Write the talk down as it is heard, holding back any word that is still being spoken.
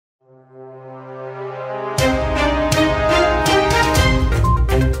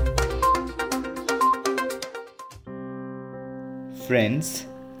friends,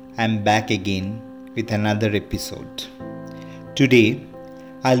 I'm back again with another episode. Today,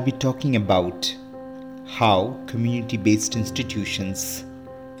 I'll be talking about how community-based institutions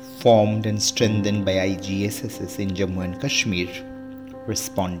formed and strengthened by IGSSS in Jammu and Kashmir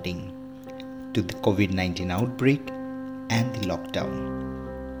responding to the COVID-19 outbreak and the lockdown.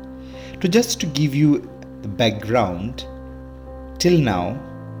 To give you the background, till now,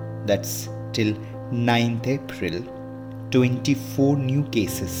 that's till 9th April, 24 new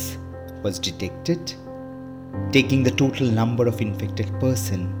cases was detected, taking the total number of infected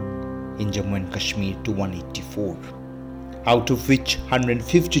persons in Jammu and Kashmir to 184, out of which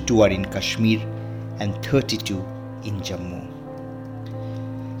 152 are in Kashmir and 32 in Jammu.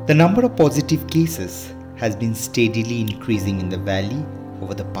 The number of positive cases has been steadily increasing in the valley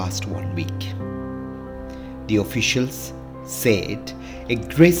over the past 1 week. The officials said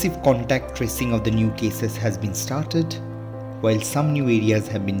aggressive contact tracing of the new cases has been started, while some new areas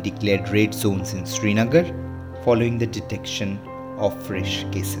have been declared red zones in Srinagar following the detection of fresh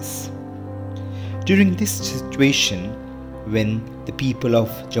cases. During this situation, when the people of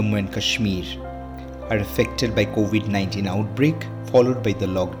Jammu and Kashmir are affected by COVID-19 outbreak followed by the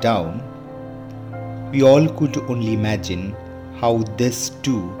lockdown, we all could only imagine how this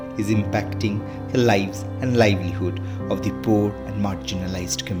too is impacting the lives and livelihood of the poor and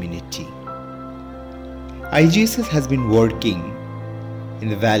marginalized community. IGSS has been working in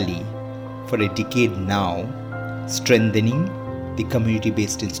the valley for a decade now, strengthening the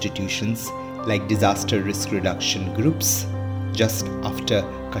community-based institutions like disaster risk reduction groups just after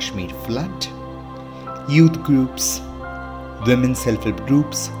Kashmir flood, youth groups, women's self-help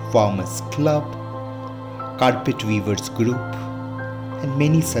groups, farmers club, carpet weavers group, and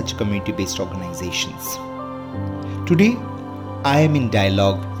many such community-based organizations. Today, I am in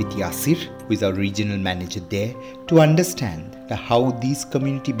dialogue with Yasir, who is our regional manager there, to understand how these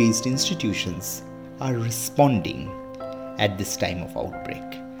community-based institutions are responding at this time of outbreak.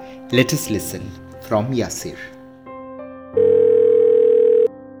 Let us listen from Yasir.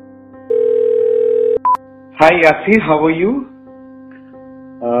 Hi Yasir, how are you?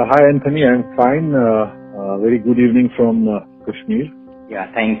 Hi Anthony, I'm fine. Very good evening from Kashmir.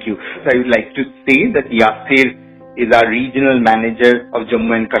 Yeah, thank you. I would like to say that Yasir is our regional manager of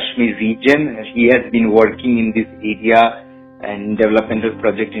Jammu and Kashmir region. He has been working in this area and developmental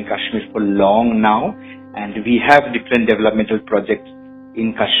project in Kashmir for long now, and we have different developmental projects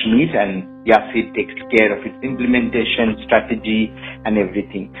in Kashmir, and Yasir takes care of its implementation, strategy and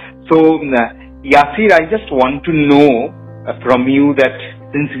everything. So Yasir, I just want to know from you that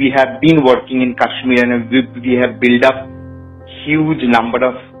since we have been working in Kashmir and we have built up huge number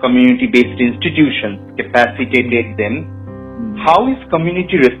of community-based institutions, capacitated them, how is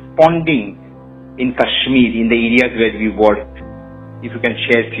community responding in Kashmir, in the areas where we work? If you can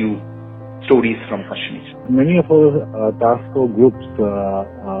share a few stories from Kashmir. Many of our task force groups,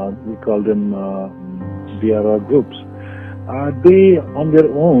 we call them DRR groups, they on their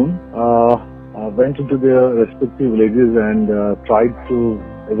own went into their respective villages and tried to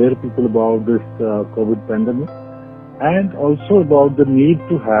aware people about this COVID pandemic, and also about the need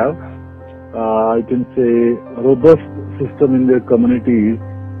to have, I can say, a robust system in their communities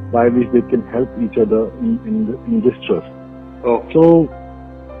by which they can help each other in distress. Okay. So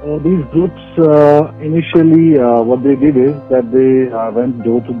these groups initially what they did is that they went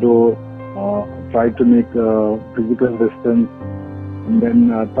door to door, tried to make physical distance, and then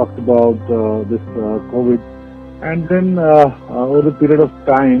talked about this COVID. And then over a period of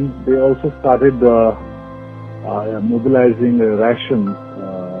time, they also started mobilizing rations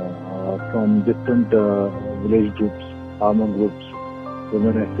from different village groups, farmer groups,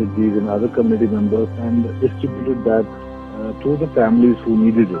 women SHGs and other community members, and distributed that to the families who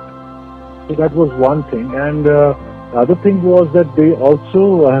needed it. So that was one thing. And the other thing was that they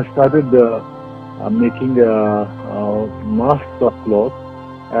also started making masks of cloth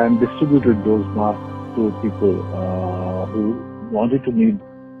and distributed those masks to people who wanted to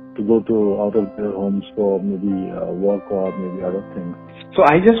go out of their homes for maybe work or maybe other things. So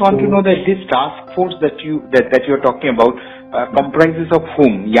I just want to know that this task force that you're talking about comprises of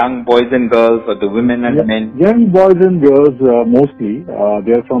whom? Young boys and girls, or the women and men? Young boys and girls mostly.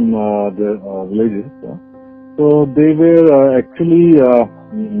 They are from the villages. So they were actually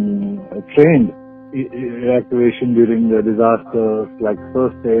trained evacuation during the disasters like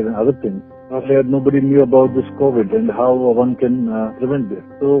first aid and other things. Earlier, nobody knew about this COVID and how one can prevent this.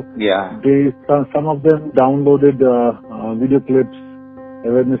 So some of them downloaded video clips,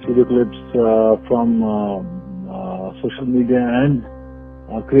 awareness video clips from social media, and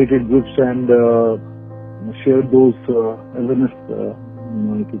created groups and share those awareness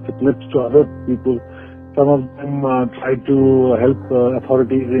clips to other people. Some of them try to help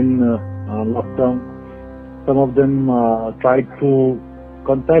authorities in lockdown. Some of them try to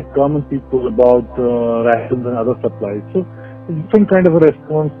contact government people about rations and other supplies. So different kind of a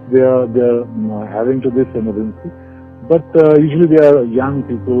response they are having to this emergency. But usually they are young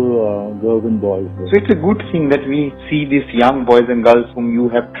people, girls and boys. So it's a good thing that we see these young boys and girls whom you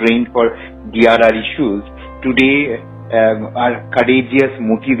have trained for DRR issues today are courageous,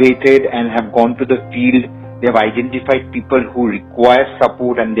 motivated, and have gone to the field. They have identified people who require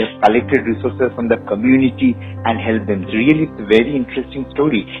support and they have collected resources from the community and helped them. Really, it's a very interesting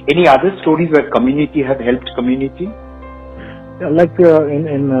story. Any other stories where community have helped community? Yeah, like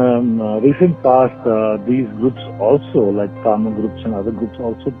in recent past, these groups also, like farmer groups and other groups,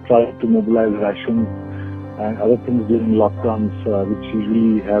 also try to mobilize rations and other things during lockdowns, which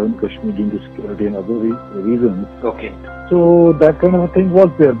usually have in Kashmir due to security and other reasons. Okay. So that kind of a thing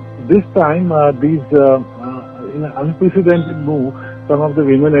was there. This time, these in an unprecedented move, some of the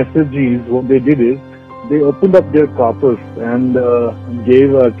women SSGs, what they did is they opened up their coffers and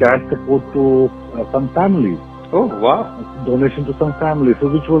gave cash support to some families. Oh wow! Donation to some families, so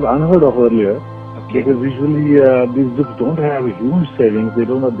which was unheard of earlier. Okay. Because usually these groups don't have huge savings. They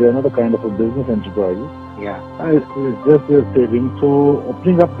are not a kind of a business enterprise. Yeah. It's just their savings. So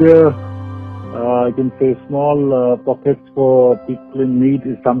opening up their, I can say, small pockets for people in need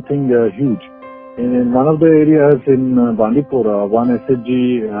is something huge. In one of the areas in Bandipora, one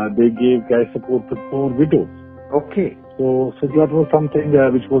SSG, they gave cash support to 4 widows. Okay. So that was something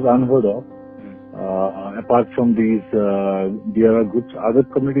which was unheard of. Apart from these DRR groups, other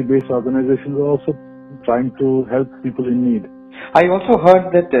community-based organizations are also trying to help people in need. I also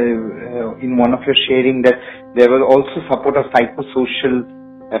heard that in one of your sharing that there was also support of psychosocial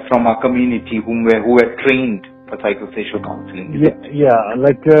from our community who were trained for psychosocial counseling. Yeah,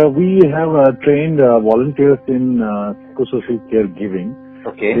 like we have trained volunteers in psychosocial caregiving.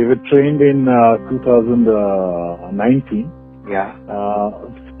 Okay. They were trained in 2019. Yeah.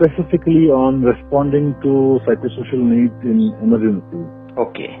 Specifically on responding to psychosocial needs in emergency.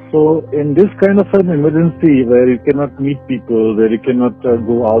 Okay. So in this kind of an emergency where you cannot meet people, where you cannot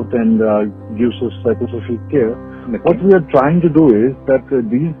go out and give psychosocial care, Okay. what we are trying to do is that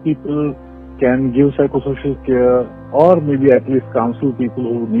these people can give psychosocial care or maybe at least counsel people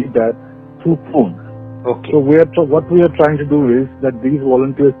who need that through phone. Okay. So what we are trying to do is that these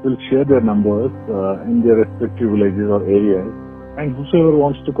volunteers will share their numbers in their respective villages or areas. And whosoever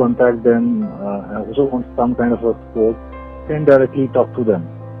wants to contact them, whosoever wants some kind of a support, can directly talk to them.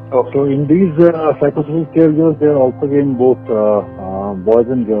 Okay. So in these psychosocial caregivers, they are also again both boys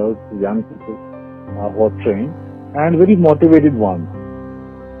and girls, young people who are trained, and very motivated ones.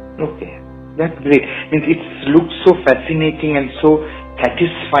 Okay. That's great. It looks so fascinating and so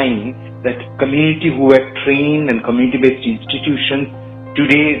satisfying that community who are trained and community-based institutions,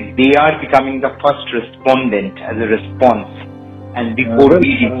 today they are becoming the first respondent as a response. And before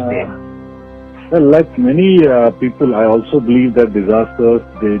we reach there. Well, like many people, I also believe that disasters,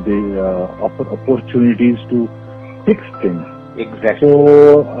 they offer opportunities to fix things. Exactly.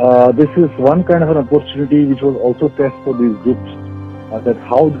 So this is one kind of an opportunity which was also test for these groups, that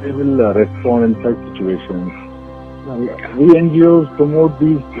how they will respond in such situations. We NGOs promote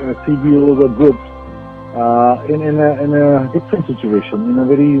these CBOs or groups in a different situation, in a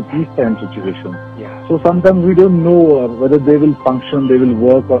very peacetime situation. Yeah. So sometimes we don't know whether they will function, they will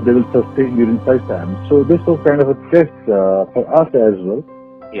work, or they will sustain during such times. So this was kind of a test for us as well.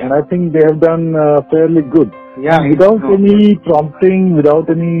 Yeah. And I think they have done fairly good. Yeah. Without any prompting, without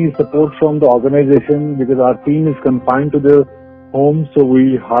any support from the organization, because our team is confined to their home, so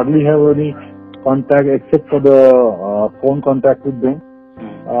we hardly have any contact except for the phone contact with them.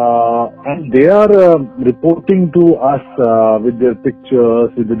 And they are reporting to us with their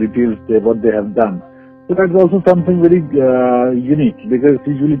pictures, with the details what they have done. So that's also something very unique, because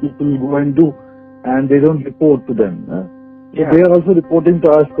usually people go and do and they don't report to them. So they are also reporting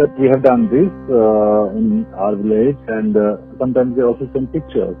to us that we have done this in our village, and sometimes they also send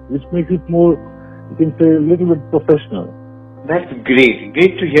pictures, which makes it more, you can say, a little bit professional. That's great.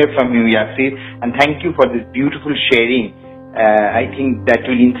 Great to hear from you, Yasir. And thank you for this beautiful sharing. I think that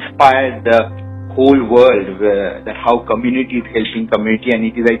will inspire the whole world that how community is helping community, and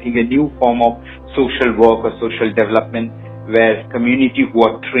it is, I think, a new form of social work or social development where community who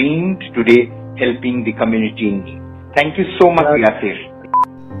are trained today helping the community in need. Thank you so much, Yasir.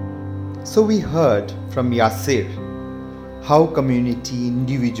 So we heard from Yasir how community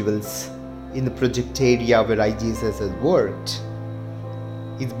individuals in the project area where IGSS has worked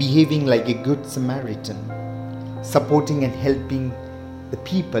is behaving like a good Samaritan, supporting and helping the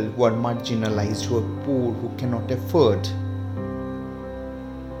people who are marginalized, who are poor, who cannot afford.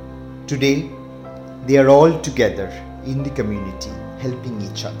 Today, they are all together in the community, helping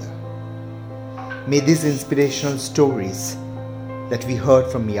each other. May these inspirational stories that we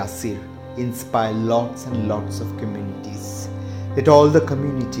heard from Yasir inspire lots and lots of communities, that all the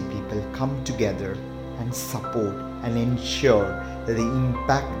community people come together and support and ensure that the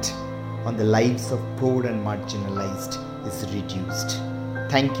impact on the lives of poor and marginalized is reduced.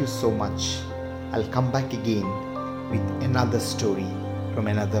 Thank you so much. I'll come back again with another story from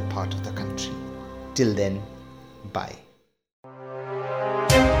another part of the country. Till then, bye.